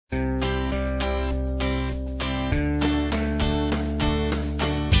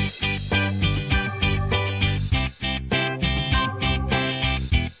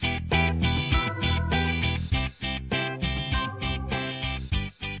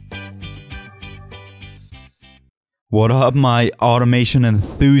What up, my automation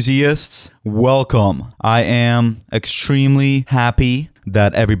enthusiasts? Welcome. I am extremely happy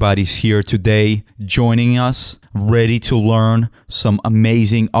that everybody's here today joining us, ready to learn some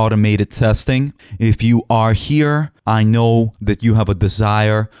amazing automated testing. If you are here, I know that you have a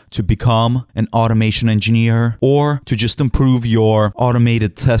desire to become an automation engineer or to just improve your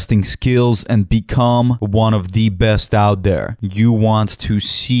automated testing skills and become one of the best out there. You want to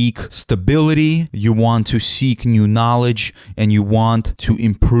seek stability, you want to seek new knowledge, and you want to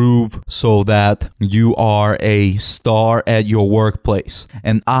improve so that you are a star at your workplace.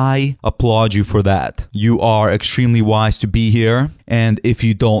 And I applaud you for that. You are extremely wise to be here. And if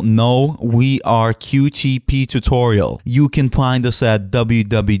you don't know, we are QTP Tutorial. You can find us at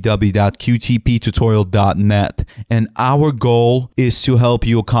www.qtptutorial.net. And our goal is to help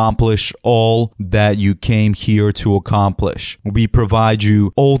you accomplish all that you came here to accomplish. We provide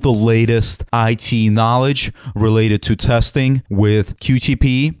you all the latest IT knowledge related to testing with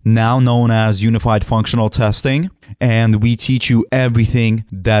QTP, now known as Unified Functional Testing. And we teach you everything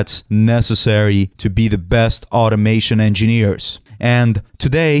that's necessary to be the best automation engineers. And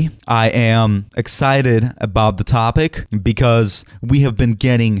today I am excited about the topic because we have been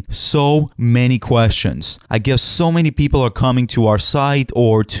getting so many questions. I guess so many people are coming to our site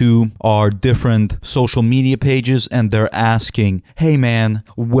or to our different social media pages and they're asking, hey man,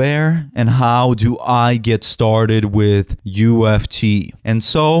 where and how do I get started with UFT? And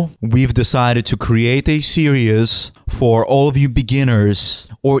so we've decided to create a series for all of you beginners,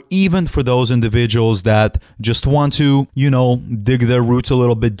 or even for those individuals that just want to, dig their roots a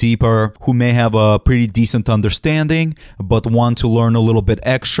little bit deeper, who may have a pretty decent understanding, but want to learn a little bit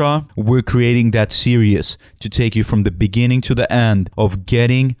extra. We're creating that series to take you from the beginning to the end of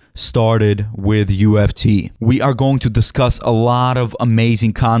getting started with UFT. We are going to discuss a lot of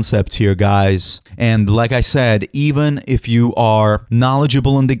amazing concepts here, guys. And like I said, even if you are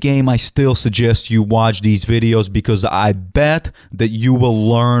knowledgeable in the game, I still suggest you watch these videos because I bet that you will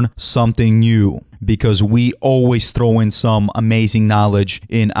learn something new, because we always throw in some amazing knowledge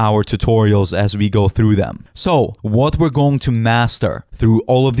in our tutorials as we go through them. So what we're going to master through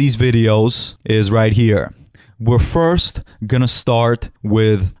all of these videos is right here. We're first gonna start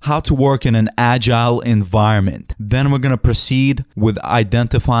with how to work in an agile environment. Then we're gonna proceed with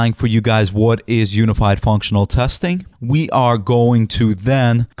identifying for you guys what is unified functional testing. We are going to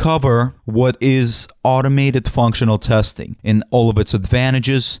then cover what is automated functional testing in all of its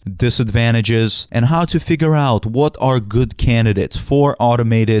advantages, disadvantages, and how to figure out what are good candidates for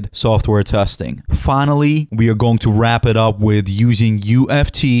automated software testing. Finally, we are going to wrap it up with using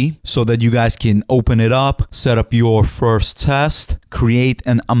UFT so that you guys can open it up, set up your first test, create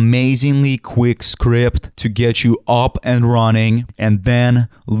an amazingly quick script to get you up and running, and then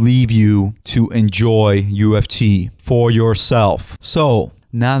leave you to enjoy UFT for yourself. So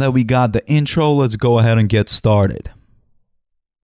now that we got the intro, let's go ahead and get started.